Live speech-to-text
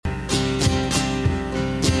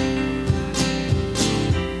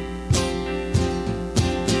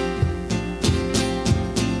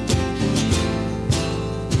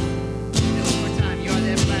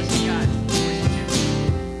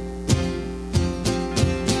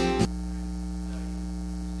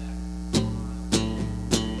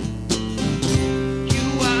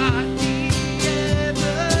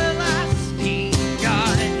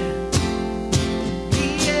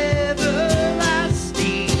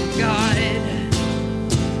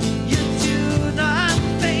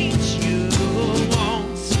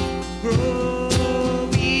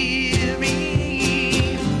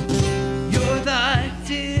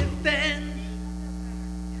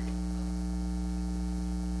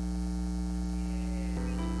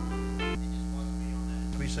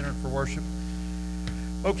Center for worship.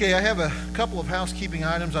 Okay, I have a couple of housekeeping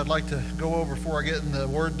items I'd like to go over before I get in the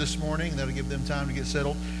Word this morning. That'll give them time to get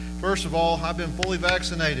settled. First of all, I've been fully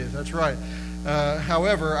vaccinated. That's right.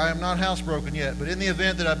 However, I am not housebroken yet. But in the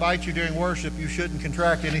event that I bite you during worship, you shouldn't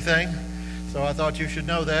contract anything. So I thought you should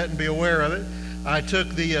know that and be aware of it. I took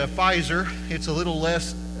the Pfizer. It's a little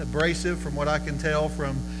less abrasive from what I can tell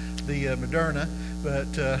from the Moderna.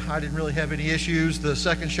 But I didn't really have any issues. The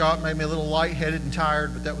second shot made me a little lightheaded and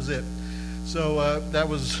tired, but that was it. So that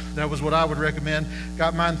was what I would recommend.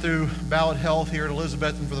 Got mine through Ballot Health here at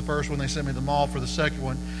Elizabethton for the first one. They sent me to the mall for the second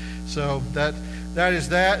one. So that is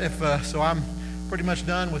that. So I'm pretty much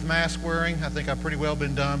done with mask wearing. I think I've pretty well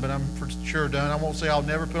been done, but I'm for sure done. I won't say I'll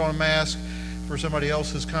never put on a mask for somebody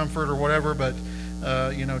else's comfort or whatever, but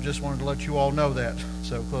just wanted to let you all know that.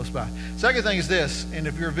 So close by. Second thing is this, and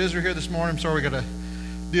if you're a visitor here this morning, I'm sorry we got to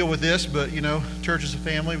deal with this, but church is a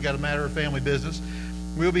family. We've got a matter of family business.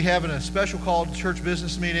 We'll be having a special called church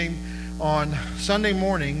business meeting on Sunday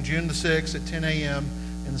morning, June the 6th at 10 a.m.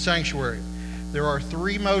 in the sanctuary. There are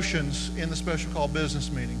 3 motions in the special call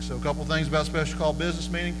business meeting. So a couple things about special call business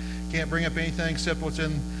meeting. Can't bring up anything except what's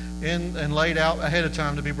in and laid out ahead of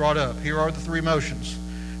time to be brought up. Here are the 3 motions.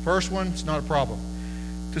 First one, it's not a problem.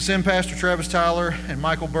 To send Pastor Travis Tyler and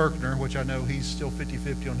Michael Berkner, which I know he's still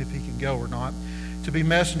 50-50 on if he can go or not, to be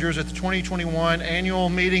messengers at the 2021 annual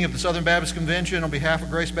meeting of the Southern Baptist Convention on behalf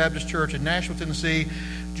of Grace Baptist Church in Nashville, Tennessee,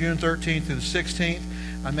 June 13th through the 16th.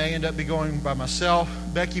 I may end up be going by myself.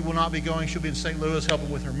 Becky will not be going. She'll be in St. Louis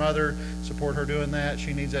helping with her mother, support her doing that.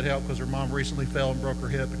 She needs that help because her mom recently fell and broke her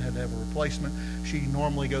hip and had to have a replacement. She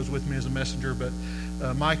normally goes with me as a messenger, but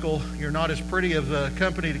Michael, you're not as pretty of a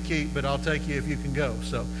company to keep, but I'll take you if you can go.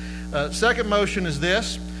 So second motion is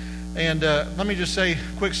this, and let me just say a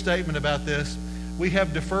quick statement about this. We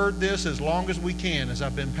have deferred this as long as we can as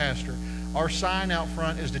I've been pastor. Our sign out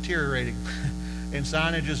front is deteriorating, and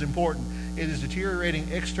signage is important. It is deteriorating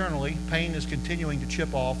externally. Paint is continuing to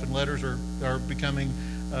chip off, and letters are becoming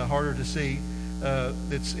harder to see.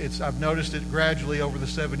 I've noticed it gradually over the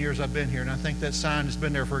 7 years I've been here, and I think that sign has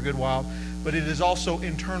been there for a good while. But it is also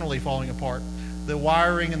internally falling apart. The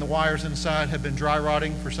wiring and the wires inside have been dry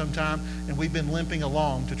rotting for some time, and we've been limping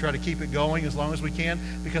along to try to keep it going as long as we can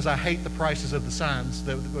because I hate the prices of the signs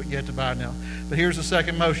that you have to buy now. But here's the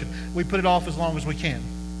second motion. We put it off as long as we can.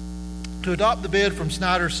 To adopt the bid from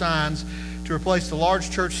Snyder Signs to replace the large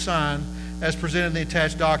church sign as presented in the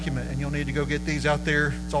attached document. And you'll need to go get these out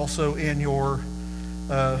there. It's also in your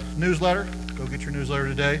newsletter. Go get your newsletter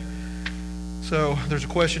today. So there's a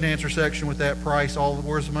question and answer section with that price,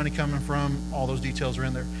 where's the money coming from, all those details are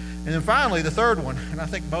in there. And then finally, the third one, and I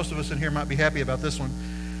think most of us in here might be happy about this one,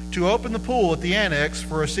 to open the pool at the Annex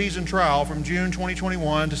for a season trial from June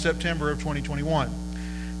 2021 to September of 2021.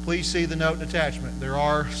 Please see the note and attachment. There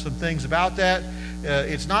are some things about that.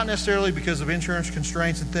 It's not necessarily because of insurance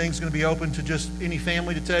constraints and things going to be open to just any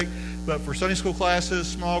family to take, but for Sunday school classes,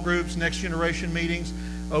 small groups, next generation meetings,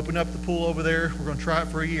 open up the pool over there. We're going to try it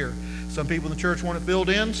for a year. Some people in the church want it filled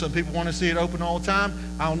in. Some people want to see it open all the time.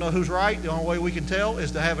 I don't know who's right. The only way we can tell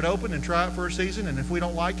is to have it open and try it for a season. And if we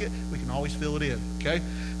don't like it, we can always fill it in. Okay?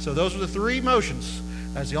 So those are the 3 motions.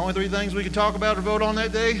 That's the only 3 things we can talk about or vote on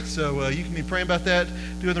that day. So you can be praying about that,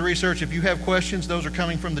 doing the research. If you have questions, those are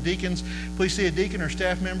coming from the deacons. Please see a deacon or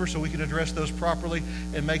staff member so we can address those properly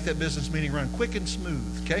and make that business meeting run quick and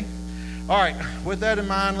smooth. Okay? All right. With that in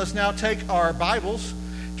mind, let's now take our Bibles.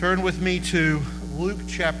 Turn with me to Luke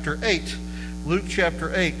chapter 8. Luke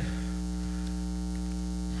chapter 8.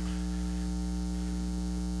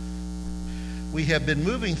 We have been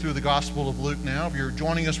moving through the Gospel of Luke now. If you're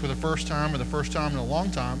joining us for the first time or the first time in a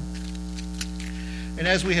long time. And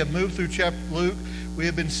as we have moved through chapter Luke, we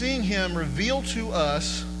have been seeing him reveal to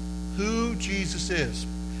us who Jesus is.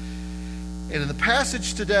 And in the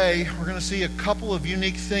passage today, we're going to see a couple of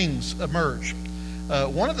unique things emerge.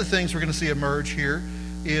 One of the things we're going to see emerge here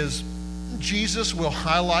is Jesus will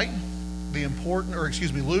highlight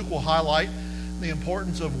Luke will highlight the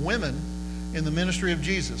importance of women in the ministry of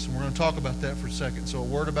Jesus. And we're going to talk about that for a second. So a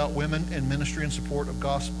word about women and ministry and support of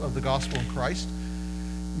the gospel of Christ.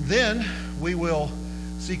 Then we will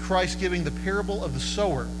see Christ giving the parable of the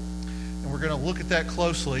sower. And we're going to look at that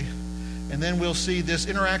closely. And then we'll see this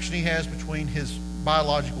interaction he has between his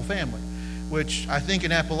biological family, which I think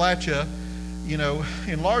in Appalachia,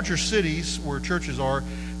 in larger cities where churches are,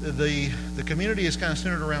 the community is kind of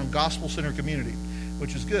centered around gospel-centered community,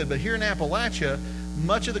 which is good. But here in Appalachia,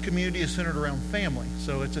 much of the community is centered around family.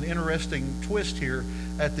 So it's an interesting twist here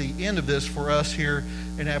at the end of this for us here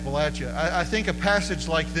in Appalachia. I think a passage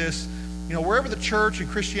like this, wherever the church and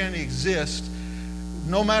Christianity exists,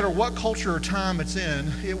 no matter what culture or time it's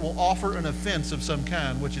in, it will offer an offense of some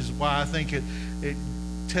kind, which is why I think it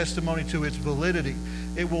testimony to its validity.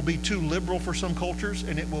 It will be too liberal for some cultures,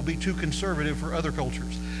 and it will be too conservative for other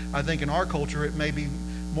cultures. I think in our culture it may be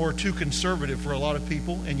more too conservative for a lot of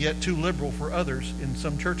people, and yet too liberal for others in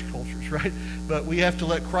some church cultures, right? But we have to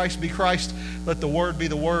let Christ be Christ, let the Word be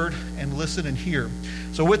the Word, and listen and hear.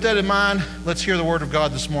 So with that in mind, let's hear the Word of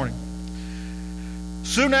God this morning.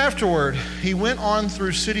 Soon afterward, he went on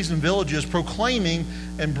through cities and villages, proclaiming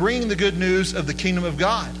and bringing the good news of the kingdom of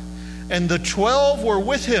God. And the 12 were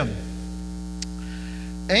with him,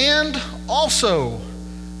 and also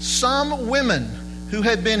some women who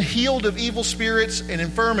had been healed of evil spirits and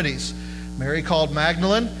infirmities. Mary called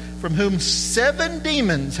Magdalene, from whom 7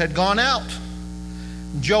 demons had gone out.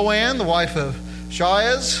 Joanne, the wife of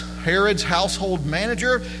Shaez, Herod's household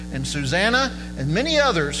manager, and Susanna, and many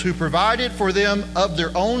others who provided for them of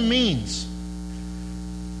their own means.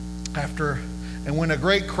 And when a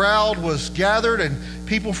great crowd was gathered and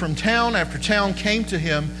people from town after town came to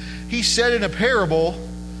him, he said in a parable,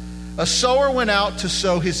 a sower went out to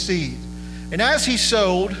sow his seed. And as he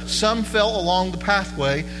sowed, some fell along the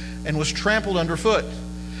pathway and was trampled underfoot,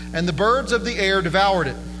 and the birds of the air devoured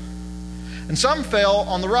it. And some fell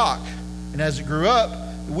on the rock, and as it grew up,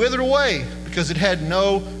 it withered away because it had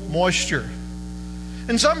no moisture.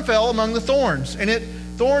 And some fell among the thorns, and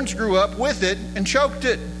thorns grew up with it and choked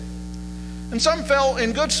it. And some fell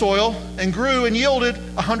in good soil and grew and yielded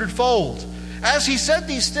 100-fold. As he said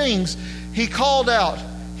these things, he called out,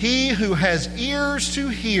 "He who has ears to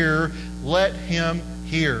hear, let him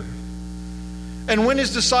hear." And when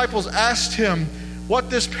his disciples asked him what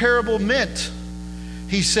this parable meant,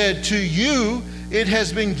 he said, "To you it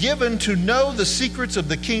has been given to know the secrets of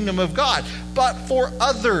the kingdom of God. But for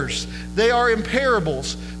others they are in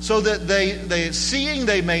parables, so that they seeing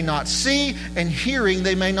they may not see, and hearing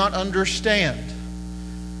they may not understand."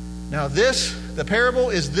 Now the parable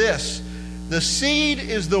is this. The seed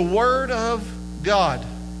is the word of God.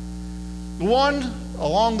 The one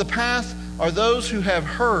along the path are those who have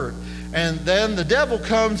heard. And then the devil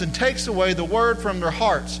comes and takes away the word from their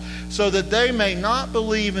hearts, so that they may not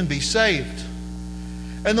believe and be saved.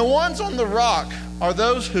 And the ones on the rock are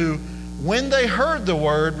those who, when they heard the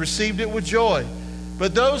word, received it with joy.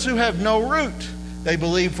 But those who have no root, they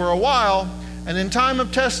believe for a while, and in time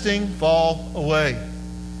of testing fall away.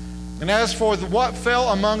 And as for what fell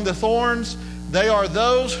among the thorns, they are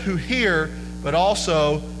those who hear, but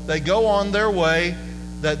also they go on their way,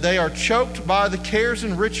 that they are choked by the cares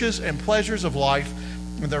and riches and pleasures of life,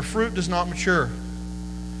 and their fruit does not mature.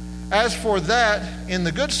 As for that in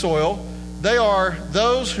the good soil, they are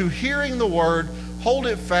those who, hearing the word, hold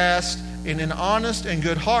it fast in an honest and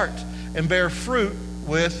good heart, and bear fruit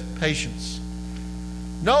with patience.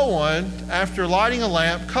 No one, after lighting a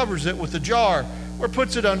lamp, covers it with a jar or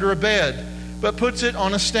puts it under a bed, but puts it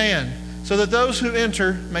on a stand, so that those who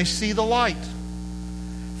enter may see the light.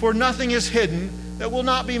 For nothing is hidden that will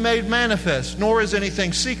not be made manifest, nor is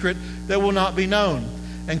anything secret that will not be known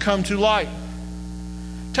and come to light.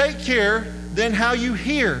 Take care then how you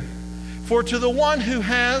hear. For to the one who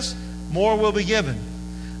has, more will be given.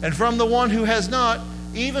 And from the one who has not,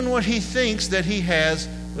 even what he thinks that he has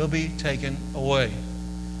will be taken away.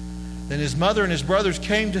 Then his mother and his brothers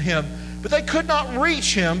came to him, but they could not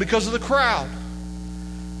reach him because of the crowd.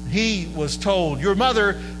 He was told, "Your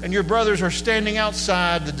mother and your brothers are standing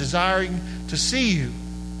outside, desiring to see you."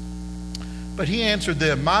 But he answered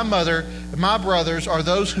them, "My mother and my brothers are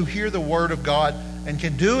those who hear the word of God and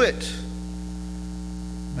can do it."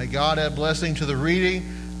 May God add blessing to the reading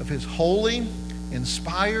of his holy,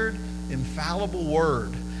 inspired, infallible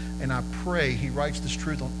word. And I pray he writes this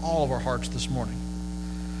truth on all of our hearts this morning.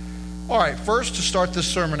 All right, first to start this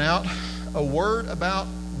sermon out, a word about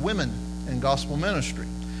women in gospel ministry.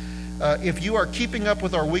 If you are keeping up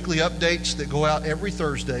with our weekly updates that go out every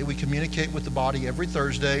Thursday, we communicate with the body every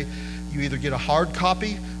Thursday. You either get a hard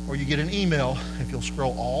copy or you get an email. If you'll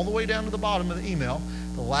scroll all the way down to the bottom of the email,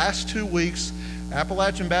 the last 2 weeks,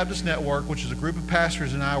 Appalachian Baptist Network, which is a group of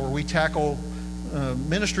pastors and I, where we tackle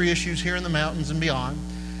ministry issues here in the mountains and beyond,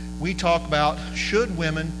 we talk about, should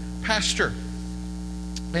women pastor?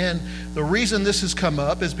 And the reason this has come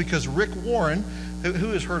up is because Rick Warren, who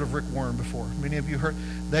has heard of Rick Warren before? Many of you heard.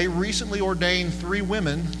 They recently ordained 3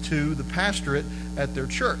 women to the pastorate at their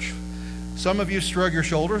church. Some of you shrug your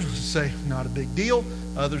shoulders and say, not a big deal.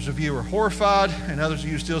 Others of you are horrified, and others of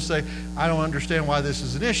you still say, I don't understand why this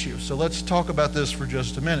is an issue. So let's talk about this for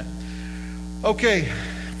just a minute. Okay,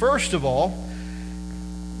 first of all,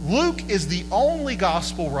 Luke is the only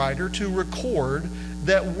gospel writer to record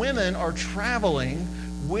that women are traveling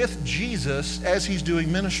with Jesus as he's doing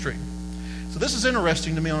ministry. So this is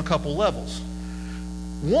interesting to me on a couple levels.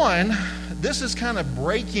 One, this is kind of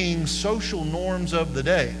breaking social norms of the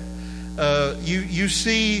day. You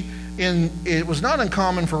see, it was not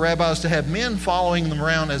uncommon for rabbis to have men following them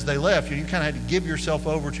around as they left. You kind of had to give yourself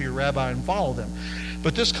over to your rabbi and follow them.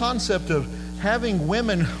 But this concept of having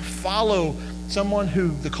women follow someone who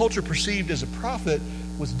the culture perceived as a prophet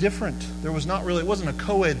was different. It wasn't a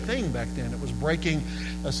co-ed thing back then. It was breaking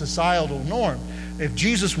a societal norm. If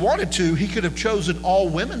Jesus wanted to, he could have chosen all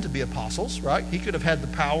women to be apostles, right? He could have had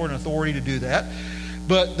the power and authority to do that.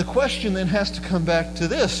 But the question then has to come back to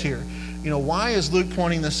this here. Why is Luke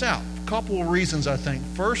pointing this out? A couple of reasons, I think.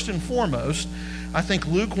 First and foremost, I think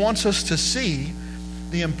Luke wants us to see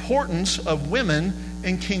the importance of women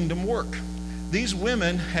in kingdom work. These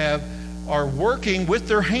women are working with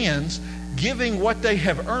their hands, giving what they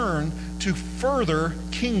have earned to further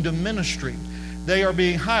kingdom ministry. They are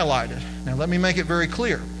being highlighted. Now, let me make it very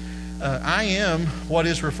clear. I am what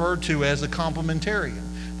is referred to as a complementarian.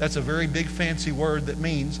 That's a very big fancy word that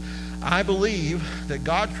means I believe that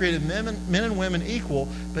God created men and women equal,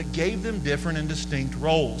 but gave them different and distinct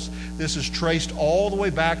roles. This is traced all the way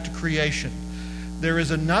back to creation. There is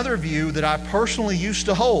another view that I personally used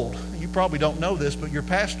to hold. You probably don't know this, but your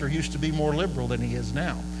pastor used to be more liberal than he is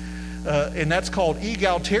now. And that's called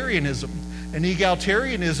egalitarianism. And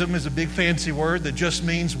egalitarianism is a big fancy word that just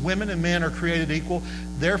means women and men are created equal.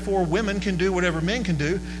 Therefore, women can do whatever men can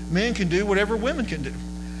do. Men can do whatever women can do.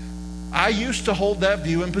 I used to hold that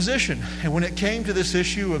view and position. And when it came to this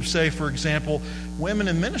issue of, say, for example, women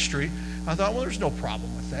in ministry, I thought, well, there's no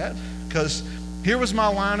problem with that. Because here was my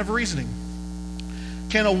line of reasoning.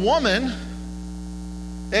 Can a woman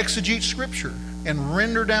exegete Scripture and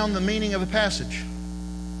render down the meaning of a passage?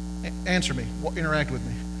 Answer me. Interact with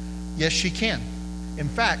me. Yes, she can. In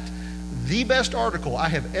fact, the best article I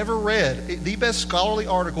have ever read, the best scholarly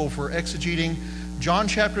article for exegeting John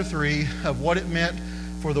chapter 3 of what it meant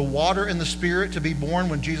for the water and the Spirit to be born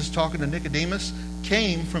when Jesus talking to Nicodemus,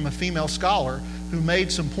 came from a female scholar who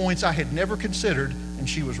made some points I had never considered, and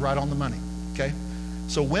she was right on the money. Okay?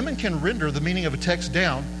 So women can render the meaning of a text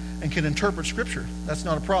down and can interpret Scripture. That's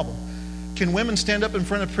not a problem. Can women stand up in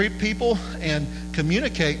front of people and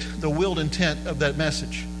communicate the willed intent of that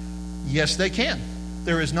message? Yes, they can.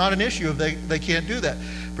 There is not an issue if they can't do that.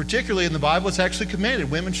 Particularly in the Bible, it's actually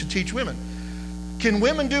commanded. Women should teach women. Can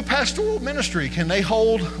women do pastoral ministry? Can they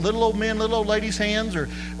hold little old men, little old ladies' hands,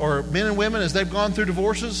 or men and women as they've gone through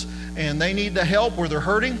divorces and they need the help where they're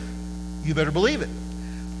hurting? You better believe it.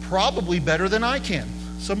 Probably better than I can.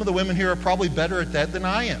 Some of the women here are probably better at that than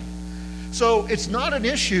I am. So it's not an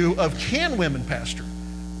issue of can women pastor.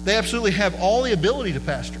 They absolutely have all the ability to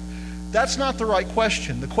pastor. That's not the right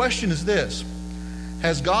question. The question is this: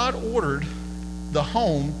 has God ordered the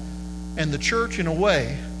home and the church in a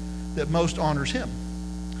way that most honors Him?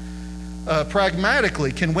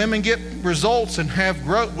 Pragmatically, can women get results and have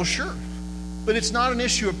growth? Well, sure. But it's not an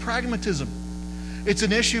issue of pragmatism. It's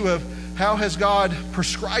an issue of how has God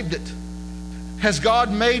prescribed it? Has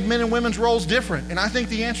God made men and women's roles different? And I think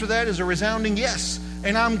the answer to that is a resounding yes.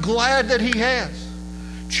 And I'm glad that He has.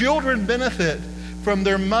 Children benefit from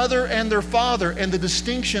their mother and their father and the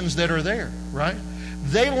distinctions that are there, right?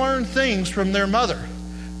 They learn things from their mother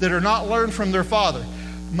that are not learned from their father.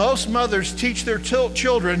 Most mothers teach their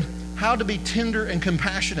children how to be tender and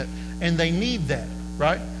compassionate, and they need that,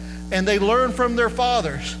 right? And they learn from their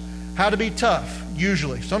fathers how to be tough,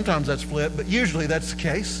 usually. Sometimes that's flipped, but usually that's the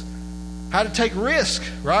case. How to take risk,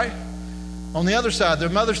 right? On the other side, their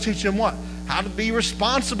mothers teach them what? How to be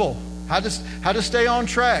responsible, how to stay on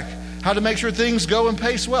track, how to make sure things go and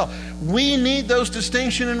pace well. We need those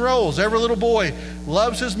distinction and roles. Every little boy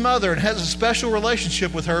loves his mother and has a special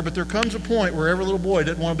relationship with her, but there comes a point where every little boy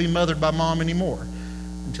doesn't want to be mothered by mom anymore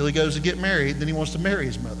until he goes to get married. Then he wants to marry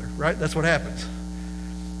his mother, right? That's what happens.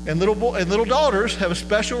 And little daughters have a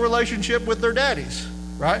special relationship with their daddies,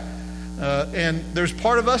 right? And there's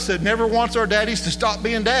part of us that never wants our daddies to stop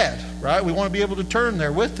being dad, right? We want to be able to turn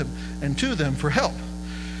there with them and to them for help.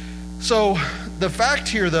 So the fact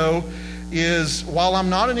here, though, is while I'm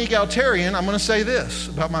not an egalitarian, I'm going to say this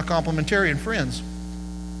about my complementarian friends,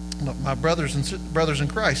 my brothers in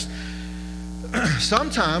Christ.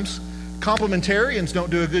 Sometimes complementarians don't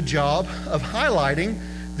do a good job of highlighting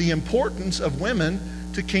the importance of women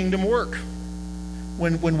to kingdom work.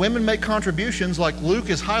 When women make contributions like Luke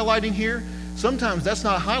is highlighting here, sometimes that's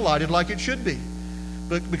not highlighted like it should be.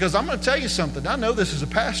 But because I'm going to tell you something, I know this as a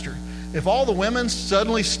pastor. If all the women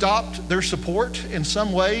suddenly stopped their support in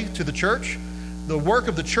some way to the church, the work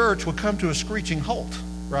of the church would come to a screeching halt,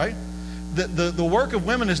 right? the work of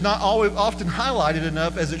women is not always often highlighted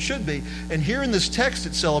enough as it should be. And here in this text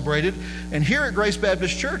it's celebrated, and here at Grace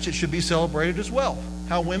Baptist Church it should be celebrated as well.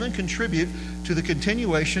 How women contribute to the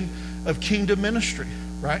continuation of kingdom ministry,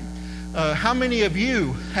 right? How many of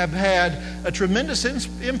you have had a tremendous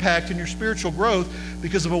impact in your spiritual growth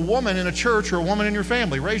because of a woman in a church or a woman in your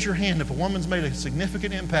family? Raise your hand if a woman's made a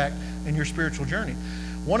significant impact in your spiritual journey.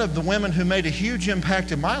 One of the women who made a huge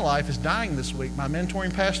impact in my life is dying this week. My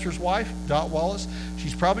mentoring pastor's wife, Dot Wallace,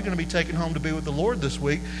 she's probably going to be taken home to be with the Lord this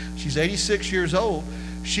week. She's 86 years old.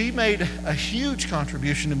 She made a huge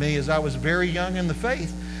contribution to me as I was very young in the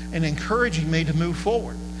faith and encouraging me to move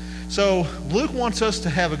forward. So Luke wants us to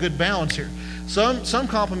have a good balance here. Some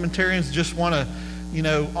complementarians just want to,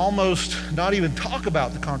 almost not even talk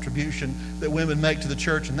about the contribution that women make to the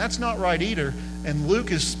church, and that's not right either. And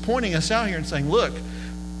Luke is pointing us out here and saying, look,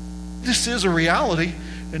 this is a reality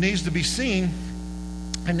that needs to be seen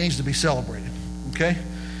and needs to be celebrated. Okay?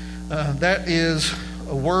 That is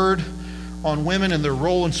a word on women and their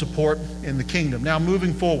role and support in the kingdom. Now,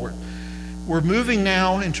 moving forward, we're moving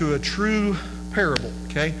now into a true parable.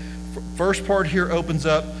 Okay? First part here opens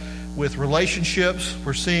up with relationships.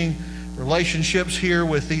 We're seeing relationships here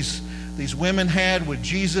with these women had with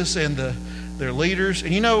Jesus and their leaders.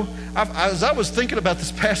 And as I was thinking about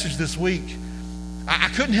this passage this week, I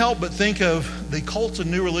couldn't help but think of the cults and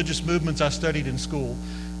new religious movements I studied in school,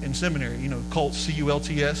 in seminary. Cults,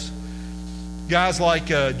 C-U-L-T-S. Guys like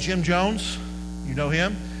Jim Jones, you know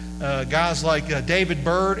him. Guys like David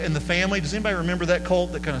Byrd and the family. Does anybody remember that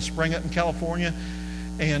cult that kind of sprang up in California?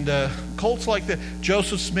 And cults like that,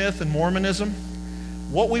 Joseph Smith and Mormonism.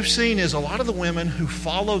 What we've seen is a lot of the women who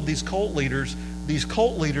followed these cult leaders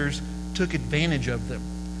took advantage of them.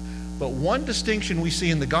 But one distinction we see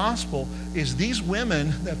in the gospel is these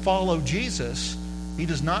women that follow Jesus, he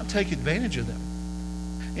does not take advantage of them.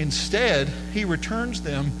 Instead, he returns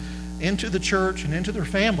them into the church and into their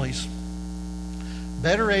families,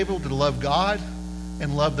 better able to love God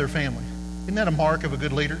and love their family. Isn't that a mark of a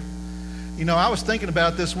good leader? I was thinking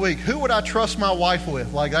about this week, who would I trust my wife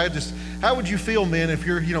with? How would you feel, men, if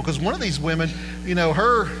you're, because one of these women,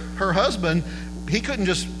 her husband, he couldn't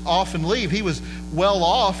just off and leave. He was well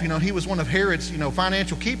off. He was one of Herod's,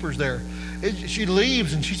 financial keepers there. She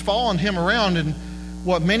leaves and she's following him around in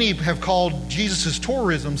what many have called Jesus'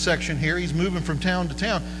 tourism section here. He's moving from town to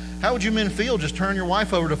town. How would you men feel just turn your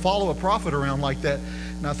wife over to follow a prophet around like that?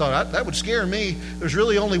 And I thought, that would scare me. There's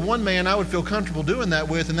really only one man I would feel comfortable doing that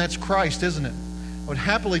with, and that's Christ, isn't it? I would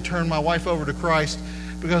happily turn my wife over to Christ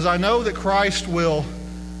because I know that Christ will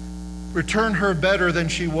return her better than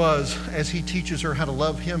she was as he teaches her how to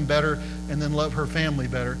love him better and then love her family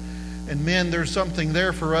better. And men, there's something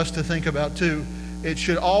there for us to think about too. It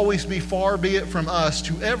should always be far be it from us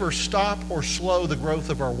to ever stop or slow the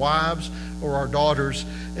growth of our wives or our daughters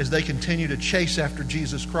as they continue to chase after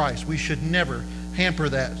Jesus Christ. We should never hamper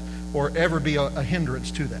that or ever be a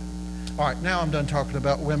hindrance to that. All right, now I'm done talking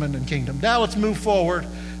about women and kingdom. Now let's move forward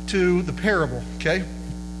to the parable, okay?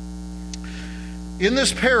 In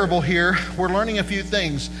this parable here, we're learning a few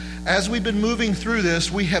things. As we've been moving through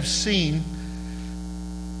this, we have seen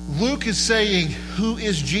Luke is saying, who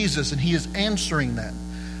is Jesus? And he is answering that.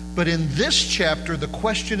 But in this chapter, the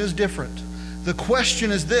question is different. The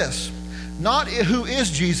question is this. Not who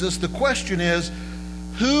is Jesus. The question is,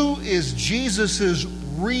 who is Jesus'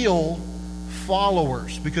 real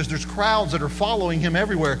followers? Because there's crowds that are following him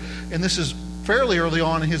everywhere. And this is fairly early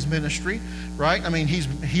on in his ministry, right? I mean, he's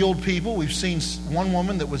healed people. We've seen one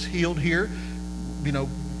woman that was healed here,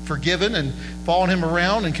 forgiven and following him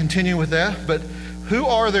around and continue with that. But who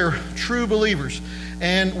are their true believers?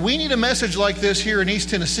 And we need a message like this here in East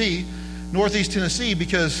Tennessee, Northeast Tennessee,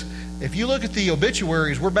 because if you look at the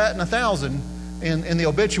obituaries, we're batting 1,000 in the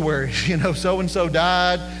obituaries. So-and-so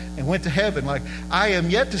died and went to heaven. Like, I am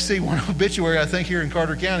yet to see one obituary, I think, here in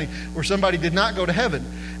Carter County where somebody did not go to heaven.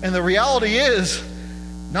 And the reality is,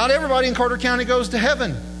 not everybody in Carter County goes to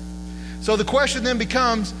heaven. So the question then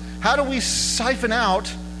becomes, how do we siphon out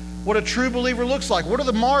what a true believer looks like? What are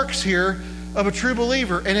the marks here of a true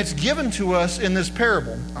believer? And it's given to us in this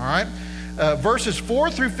parable, all right? Verses 4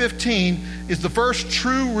 through 15 is the first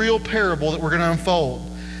true, real parable that we're going to unfold.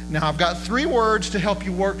 Now, I've got 3 words to help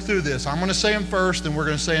you work through this. I'm going to say them first, then we're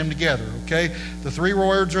going to say them together, okay? The 3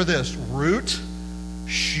 words are this: root,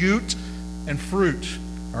 shoot, and fruit.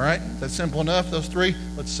 All right? That's simple enough, those 3?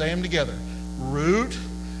 Let's say them together. Root,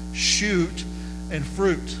 shoot, and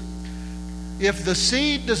fruit. If the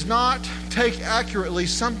seed does not take accurately,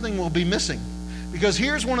 something will be missing. Because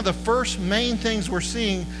here's one of the first main things we're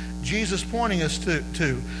seeing Jesus pointing us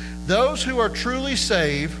to. Those who are truly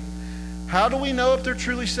saved How do we know if they're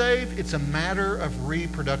truly saved? It's a matter of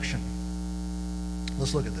reproduction.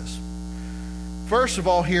 Let's look at this. First of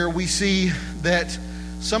all, here we see that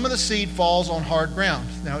some of the seed falls on hard ground.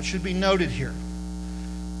 Now, it should be noted here,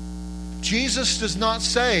 Jesus does not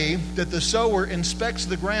say that the sower inspects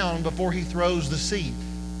the ground before he throws the seed,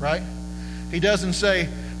 right? He doesn't say,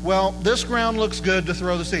 well, this ground looks good to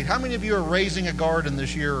throw the seed. How many of you are raising a garden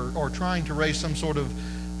this year or trying to raise some sort of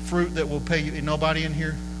fruit that will pay you? Nobody in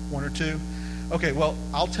here? One or two? Okay, well,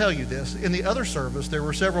 I'll tell you this. In the other service, there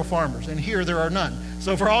were several farmers, and here there are none.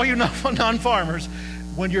 So for all you non-farmers,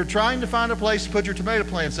 when you're trying to find a place to put your tomato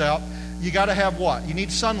plants out, you got to have what? You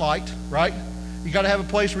need sunlight, right? You got to have a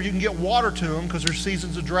place where you can get water to them, because there's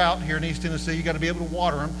seasons of drought here in East Tennessee. You got to be able to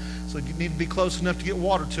water them, so you need to be close enough to get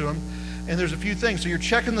water to them. And there's a few things. So you're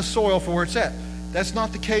checking the soil for where it's at. That's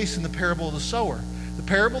not the case in the parable of the sower. The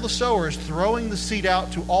parable of the sower is throwing the seed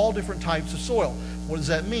out to all different types of soil. What does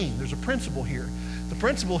that mean? There's a principle here. The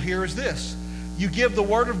principle here is this. You give the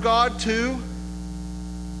word of God to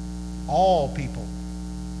all people.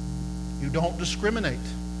 You don't discriminate.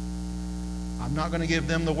 I'm not going to give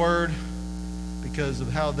them the word because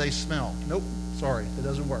of how they smell. Nope, sorry, that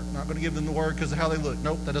doesn't work. Not going to give them the word because of how they look.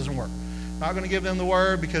 Nope, that doesn't work. Not going to give them the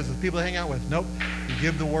word because of the people they hang out with. Nope, you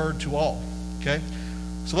give the word to all. Okay?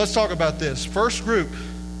 So let's talk about this. First group,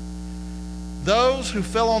 those who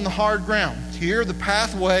fell on the hard ground. Here, the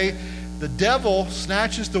pathway, the devil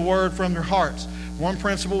snatches the word from their hearts. One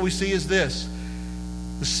principle we see is this.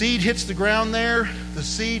 The seed hits the ground there. The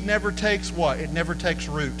seed never takes what? It never takes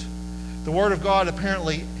root. The word of God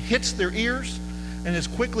apparently hits their ears, and as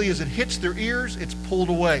quickly as it hits their ears, it's pulled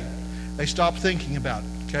away. They stop thinking about it.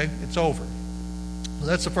 Okay? It's over. So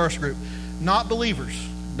that's the first group. Not believers.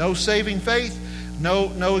 No saving faith.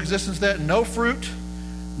 No existence of that. No fruit.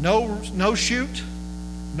 No shoot.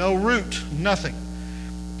 No root. Nothing.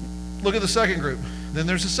 Look at the second group. Then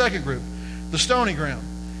there's the second group. The stony ground.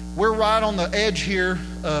 We're right on the edge here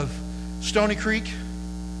of Stony Creek.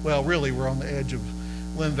 Well, really, we're on the edge of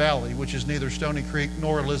Lynn Valley, which is neither Stony Creek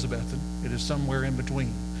nor Elizabethton. It is somewhere in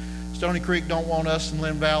between. Stony Creek don't want us in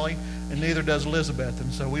Lynn Valley, and neither does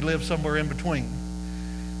Elizabethton, so we live somewhere in between.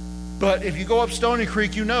 But if you go up Stony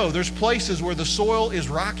Creek, you know there's places where the soil is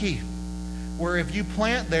rocky, where if you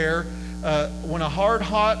plant there, when a hard,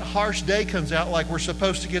 hot, harsh day comes out like we're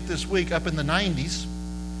supposed to get this week up in the 90s,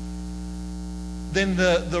 then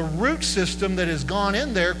the root system that has gone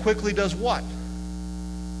in there quickly does what?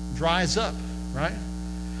 Dries up, right?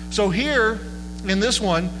 So here, in this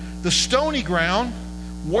one, the stony ground,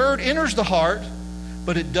 word enters the heart,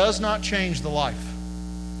 but it does not change the life.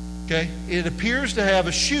 Okay? It appears to have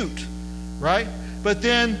a shoot, right? But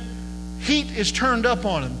then heat is turned up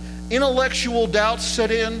on him. Intellectual doubts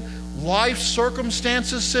set in. Life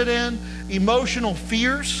circumstances set in. Emotional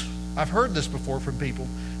fears. I've heard this before from people.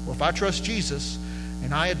 Well, if I trust Jesus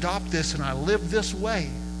and I adopt this and I live this way,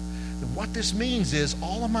 then what this means is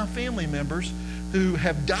all of my family members who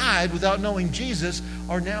have died without knowing Jesus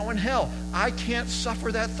are now in hell. I can't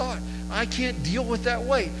suffer that thought. I can't deal with that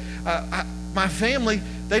weight. My family,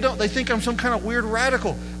 they think I'm some kind of weird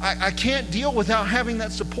radical. I can't deal without having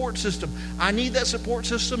that support system. I need that support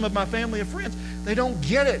system of my family and friends. They don't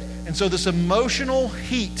get it. And so this emotional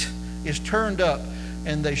heat is turned up,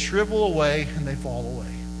 and they shrivel away and they fall away.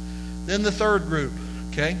 Then the third group,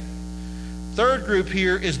 okay? Third group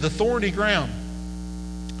here is the thorny ground.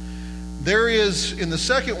 There is, in the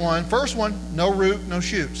second one, first one, no root, no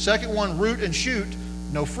shoot. Second one, root and shoot,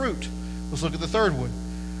 no fruit. Let's look at the third one.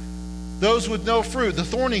 Those with no fruit, the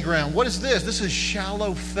thorny ground. What is this? This is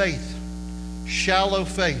shallow faith. Shallow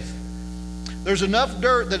faith. There's enough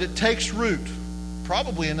dirt that it takes root.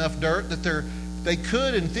 Probably enough dirt that they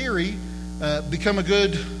could, in theory, become a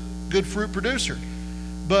good fruit producer.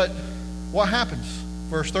 But what happens?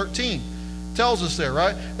 Verse 13 tells us there,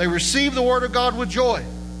 right? They receive the word of God with joy.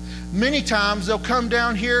 Many times they'll come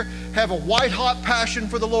down here, have a white-hot passion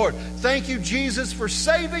for the Lord. Thank you, Jesus, for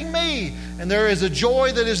saving me. And there is a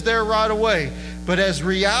joy that is there right away. But as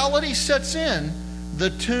reality sets in, the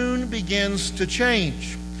tune begins to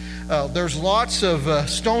change. There's lots of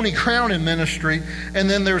stony ground in ministry, and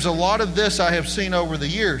then there's a lot of this I have seen over the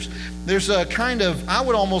years. There's a kind of, I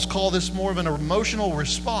would almost call this more of an emotional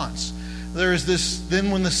response. There is this,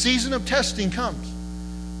 then when the season of testing comes,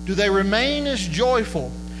 do they remain as joyful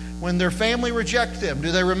when their family reject them?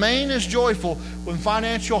 Do they remain as joyful when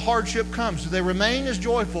financial hardship comes? Do they remain as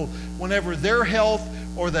joyful whenever their health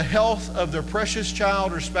or the health of their precious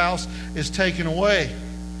child or spouse is taken away?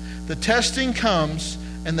 The testing comes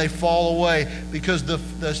and they fall away because the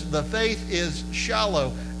faith is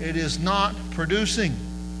shallow. It is not producing.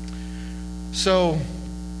 So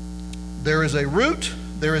There is a root,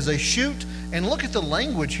 there is a shoot, and look at the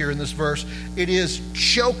language here in this verse. It is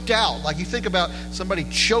choked out. Like you think about somebody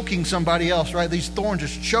choking somebody else, right? These thorns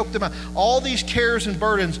just choke them out. All these cares and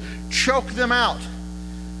burdens choke them out.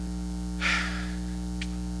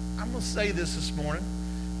 I'm going to say this morning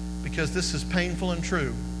because this is painful and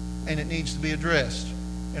true, and it needs to be addressed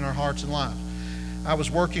in our hearts and lives. I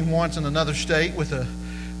was working once in another state with a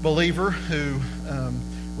believer who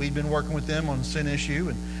we'd been working with them on a sin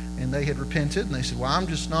issue, and they had repented, and they said, well, I'm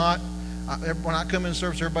just not, when I come in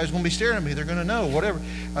service, everybody's going to be staring at me. They're going to know, whatever.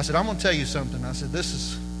 I said, I'm going to tell you something. I said, this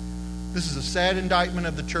is a sad indictment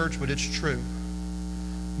of the church, but it's true.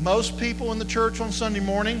 Most people in the church on Sunday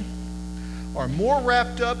morning are more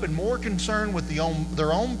wrapped up and more concerned with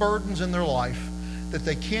their own burdens in their life that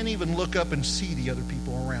they can't even look up and see the other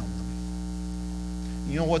people around them.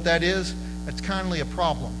 You know what that is? That's kindly a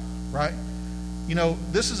problem, right? You know,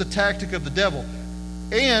 this is a tactic of the devil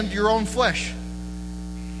and your own flesh.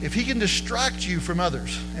 If he can distract you from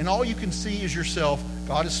others and all you can see is yourself,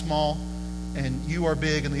 God is small and you are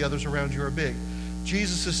big and the others around you are big.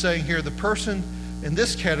 Jesus is saying here, the person in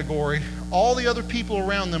this category, all the other people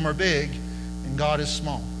around them are big and God is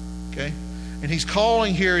small, okay? And he's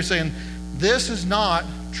calling here, he's saying, this is not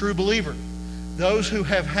true believer. Those who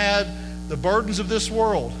have had the burdens of this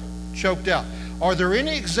world choked out. Are there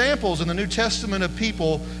any examples in the New Testament of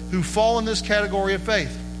people who fall in this category of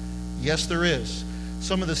faith? Yes, there is.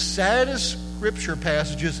 Some of the saddest scripture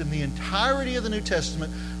passages in the entirety of the New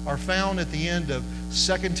Testament are found at the end of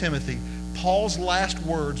 2 Timothy, Paul's last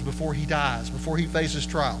words before he dies, before he faces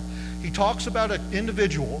trial. He talks about an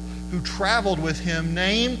individual who traveled with him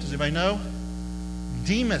named, does anybody know?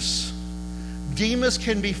 Demas. Demas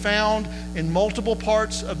can be found in multiple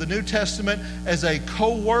parts of the New Testament as a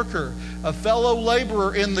co-worker, a fellow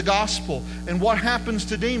laborer in the gospel. And what happens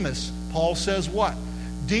to Demas? Paul says what?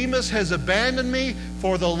 Demas has abandoned me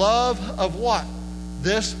for the love of what?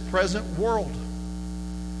 This present world.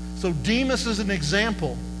 So Demas is an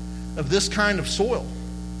example of this kind of soil.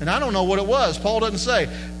 And I don't know what it was. Paul doesn't say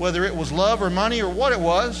whether it was love or money or what it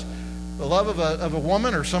was. The love of a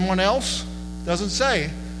woman or someone else. Doesn't say,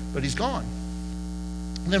 but he's gone.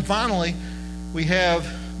 And then finally, we have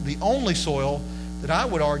the only soil that I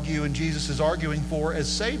would argue and Jesus is arguing for as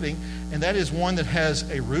saving, and that is one that has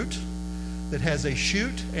a root, that has a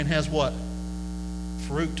shoot, and has what?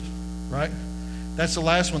 Fruit, right? That's the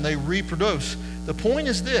last one. They reproduce. The point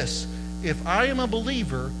is this. If I am a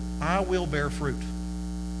believer, I will bear fruit.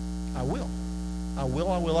 I will. I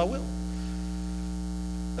will, I will, I will.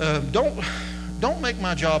 Don't make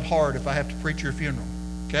my job hard if I have to preach your funeral,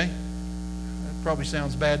 okay? Probably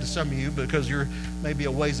sounds bad to some of you because you're maybe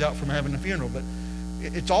a ways out from having a funeral, but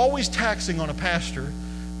it's always taxing on a pastor.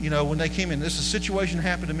 You know, when they came in, this situation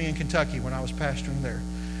happened to me in Kentucky when I was pastoring there.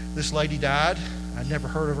 This lady died. I'd never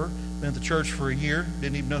heard of her. Been at the church for a year.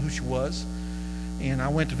 Didn't even know who she was. And I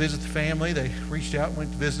went to visit the family. They reached out and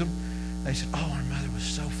went to visit them. They said, "Oh, our mother was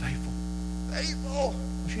so faithful." Faithful.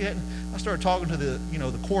 She hadn't. I started talking to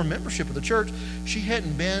the core membership of the church. She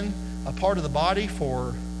hadn't been a part of the body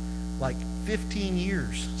for like 15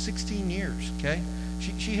 years, 16 years, okay?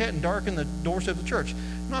 She hadn't darkened the doorstep of the church.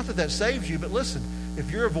 Not that saves you, but listen, if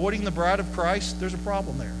you're avoiding the bride of Christ, there's a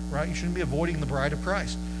problem there, right? You shouldn't be avoiding the bride of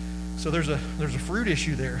Christ. So there's a fruit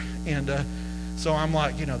issue there. And so I'm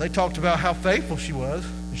like, they talked about how faithful she was.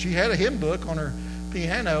 And she had a hymn book on her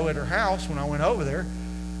piano at her house when I went over there.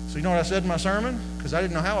 So you know what I said in my sermon? Because I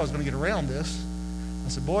didn't know how I was going to get around this. I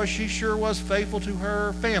said, boy, she sure was faithful to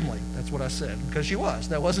her family. That's what I said, because she was.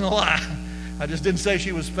 That wasn't a lie. I just didn't say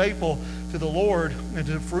she was faithful to the Lord and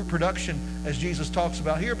to fruit production as Jesus talks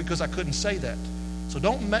about here, because I couldn't say that. So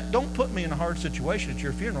don't put me in a hard situation at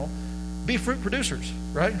your funeral. Be fruit producers,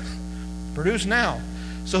 right? Produce now,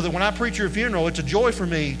 so that when I preach your funeral, it's a joy for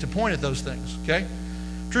me to point at those things, okay?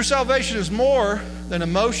 True salvation is more than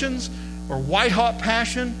emotions or white-hot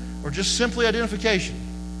passion or just simply identification.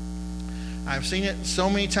 I've seen it so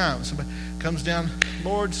many times. Somebody comes down,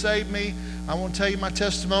 Lord, save me. I want to tell you my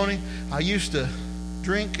testimony. I used to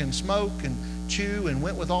drink and smoke and chew and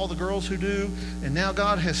went with all the girls who do, and now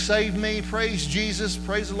God has saved me. Praise Jesus.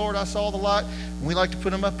 Praise the Lord. I saw the light. And we like to put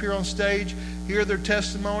them up here on stage, hear their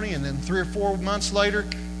testimony, and then 3 or 4 months later,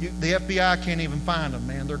 the FBI can't even find them,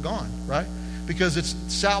 man. They're gone, right? Because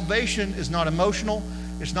salvation is not emotional.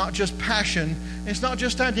 It's not just passion. It's not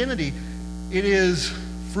just identity. It is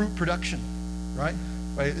fruit production, right?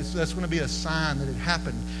 That's going to be a sign that it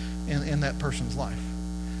happened in that person's life.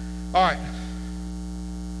 All right.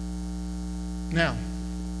 Now,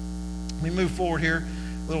 let me move forward here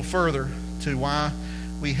a little further to why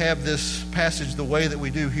we have this passage the way that we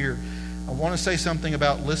do here. I I want to say something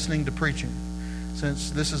about listening to preaching,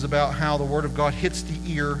 since this is about how the Word of God hits the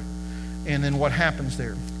ear and then what happens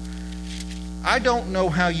there. I don't know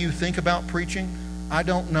how you think about preaching. I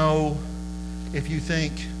don't know if you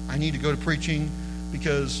think, I need to go to preaching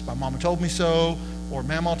because my mama told me so, or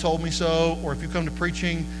Mama told me so, or if you come to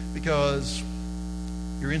preaching because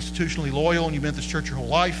you're institutionally loyal and you've been at this church your whole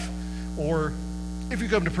life, or if you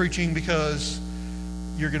come to preaching because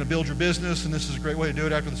you're going to build your business and this is a great way to do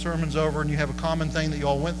it after the sermon's over and you have a common thing that you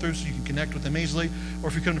all went through so you can connect with them easily, or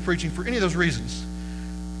if you come to preaching for any of those reasons.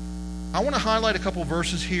 I want to highlight a couple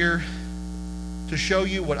verses here to show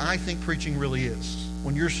you what I think preaching really is.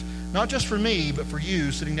 When you're, not just for me, but for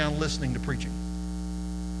you, sitting down listening to preaching.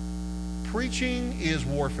 Preaching is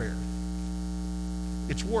warfare.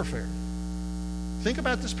 It's warfare. Think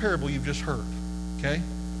about this parable you've just heard, okay?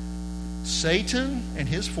 Satan and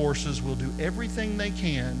his forces will do everything they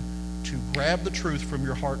can to grab the truth from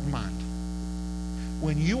your heart and mind.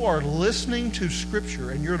 When you are listening to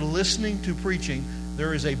Scripture and you're listening to preaching,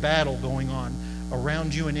 there is a battle going on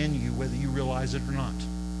around you and in you, whether you realize it or not.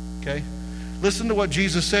 Okay? Listen to what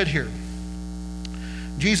Jesus said here.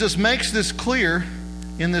 Jesus makes this clear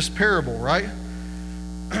in this parable, right?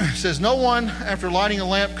 It says, no one, after lighting a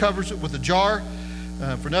lamp, covers it with a jar,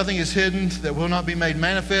 for nothing is hidden that will not be made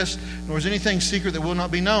manifest, nor is anything secret that will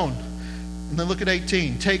not be known. And then look at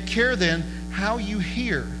 18. Take care then how you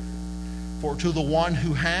hear, for to the one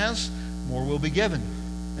who has, more will be given.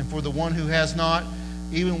 And for the one who has not,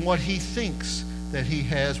 even what he thinks that he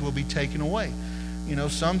has will be taken away. You know,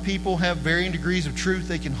 some people have varying degrees of truth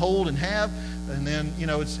they can hold and have, and then, you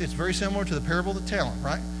know, it's very similar to the parable of the talent,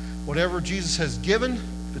 right? Whatever Jesus has given,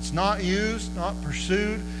 if it's not used, not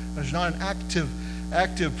pursued, there's not an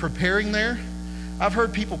active preparing there. I've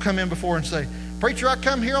heard people come in before and say, preacher, I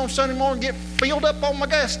come here on Sunday morning, get filled up on my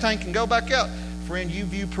gas tank and go back out. Friend, you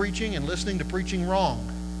view preaching and listening to preaching wrong.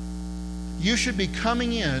 You should be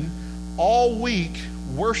coming in all week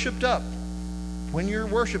worshiped up. When your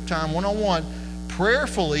worship time, one-on-one,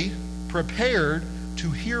 prayerfully prepared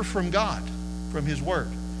to hear from God, from His Word.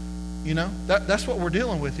 You know, that's what we're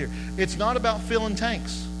dealing with here. It's not about filling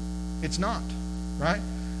tanks. It's not, right?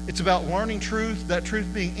 It's about learning truth, that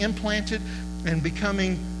truth being implanted and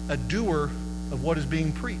becoming a doer of what is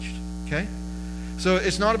being preached, okay? So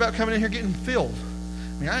it's not about coming in here getting filled.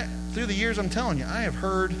 I mean, through the years, I'm telling you, I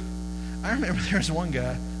remember there's one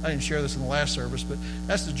guy, I didn't share this in the last service, but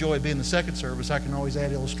that's the joy of being the second service. I can always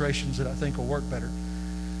add illustrations that I think will work better.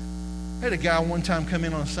 I had a guy one time come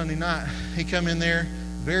in on a Sunday night. He come in there,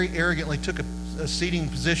 very arrogantly took a seating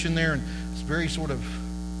position there and was very sort of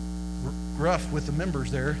rough with the members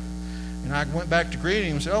there. And I went back to greet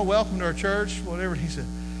him and said, oh, welcome to our church, whatever. And he said,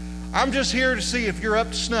 I'm just here to see if you're up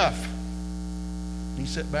to snuff. And he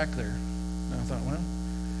sat back there. And I thought, well,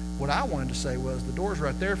 what I wanted to say was, the door's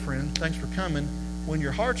right there, friend. Thanks for coming. When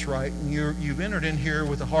your heart's right and you've entered in here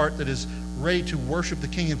with a heart that is ready to worship the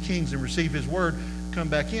King of Kings and receive His Word, come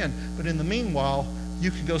back in. But in the meanwhile,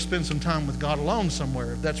 you can go spend some time with God alone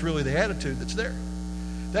somewhere if that's really the attitude that's there.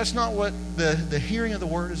 That's not what the hearing of the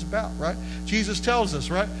Word is about, right? Jesus tells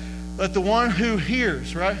us, right? Let the one who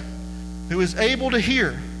hears, right, who is able to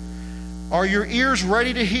hear, are your ears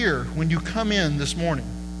ready to hear when you come in this morning?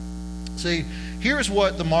 See, here's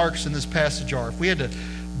what the marks in this passage are. If we had to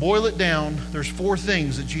boil it down, there's 4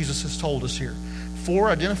 things that Jesus has told us here. 4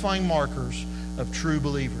 identifying markers of true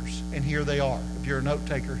believers. And here they are. If you're a note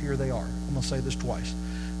taker, here they are. I'm going to say this twice.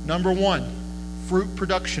 Number 1, fruit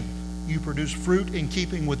production. You produce fruit in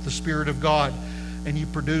keeping with the Spirit of God, and you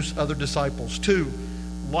produce other disciples. 2,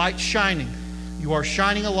 light shining. You are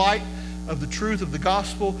shining a light of the truth of the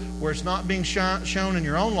gospel where it's not being shown in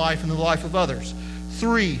your own life and the life of others.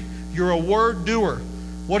 3, you're a word doer.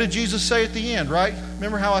 What did Jesus say at the end, right?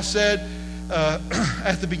 Remember how I said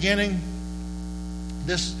at the beginning,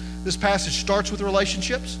 this passage starts with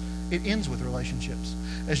relationships, it ends with relationships.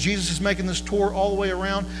 As Jesus is making this tour all the way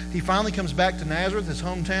around, he finally comes back to Nazareth, his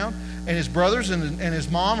hometown, and his brothers and his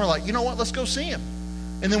mom are like, you know what, let's go see him.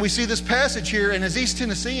 And then we see this passage here, and as East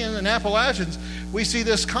Tennesseans and Appalachians, we see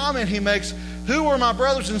this comment he makes, who are my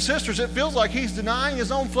brothers and sisters? It feels like he's denying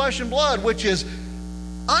his own flesh and blood, which is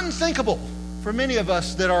unthinkable for many of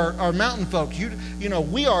us that are mountain folk. You know,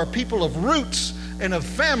 we are people of roots and of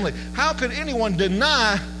family. How could anyone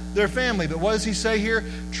deny their family? But what does he say here?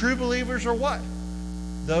 True believers are what?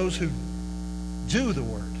 Those who do the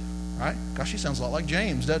word, right? Gosh, he sounds a lot like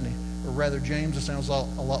James, doesn't he? Or rather, James sounds a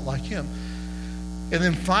lot like him. And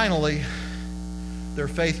then finally, they're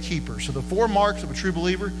faith keepers. So the 4 marks of a true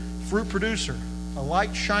believer: fruit producer, a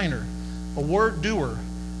light shiner, a word doer,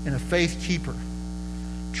 and a faith keeper.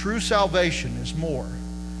 True salvation is more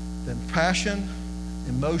than passion,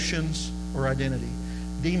 emotions, or identity.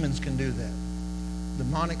 Demons can do that.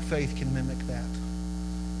 Demonic faith can mimic that.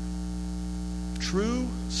 True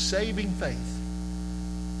saving faith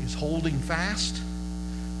is holding fast,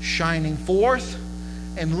 shining forth,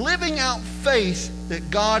 and living out faith that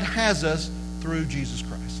God has us through Jesus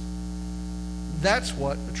Christ. That's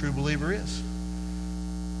what a true believer is.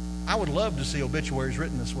 I would love to see obituaries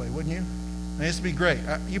written this way, wouldn't you? I mean, this would be great.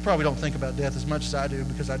 You probably don't think about death as much as I do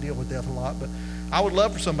because I deal with death a lot, but I would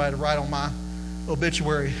love for somebody to write on my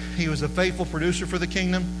obituary, he was a faithful producer for the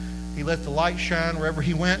kingdom. He let the light shine wherever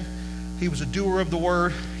he went. He was a doer of the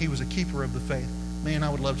word. He was a keeper of the faith. Man, I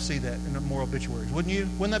would love to see that in more obituaries. Wouldn't you?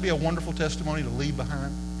 Wouldn't that be a wonderful testimony to leave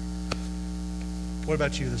behind? What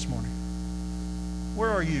about you this morning? Where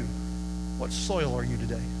are you? What soil are you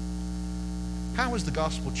today? How has the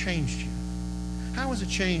gospel changed you? How has it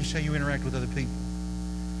changed how you interact with other people?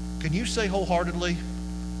 Can you say wholeheartedly,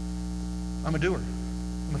 I'm a doer.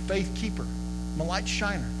 I'm a faith keeper. I'm a light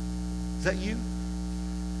shiner. Is that you?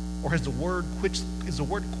 Or has the word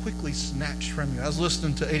quickly snatched from you? I was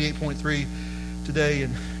listening to 88.3 today,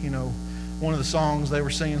 and one of the songs they were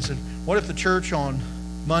singing said, what if the church on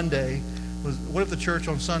Sunday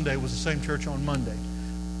was the same church on Monday?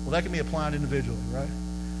 Well, that can be applied individually, right?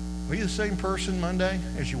 Are you the same person Monday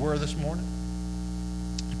as you were this morning?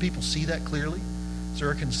 Do people see that clearly? Is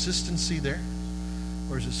there a consistency there?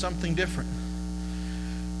 Or is it something different?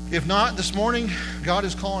 If not, this morning, God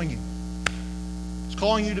is calling you. He's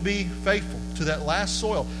calling you to be faithful to that last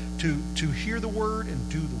soil, to hear the word and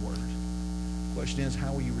do the word. The question is,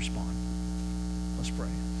 how will you respond? Let's pray.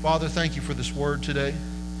 Father, thank you for this word today.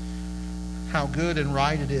 How good and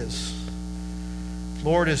right it is.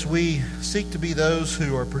 Lord, as we seek to be those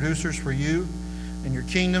who are producers for you and your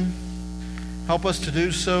kingdom, help us to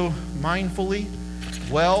do so mindfully,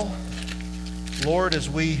 well. Lord, as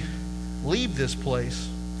we leave this place,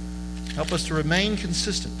 help us to remain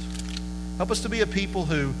consistent. Help us to be a people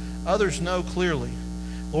who others know clearly.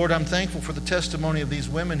 Lord, I'm thankful for the testimony of these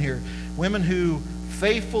women here, women who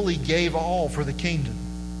faithfully gave all for the kingdom.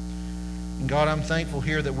 And God, I'm thankful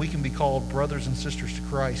here that we can be called brothers and sisters to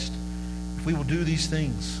Christ if we will do these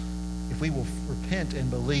things, if we will repent and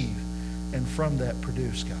believe, and from that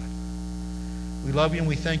produce, God. We love you and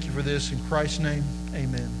we thank you for this. In Christ's name,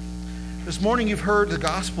 amen. This morning you've heard the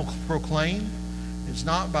gospel proclaimed. It's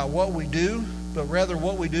not about what we do, but rather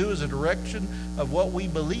what we do is a direction of what we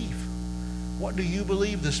believe. What do you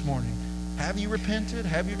believe this morning? Have you repented?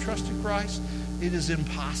 Have you trusted Christ? It is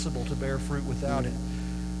impossible to bear fruit without it.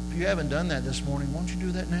 If you haven't done that this morning, won't you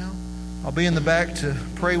do that now? I'll be in the back to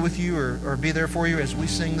pray with you or be there for you as we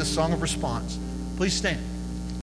sing this song of response. Please stand.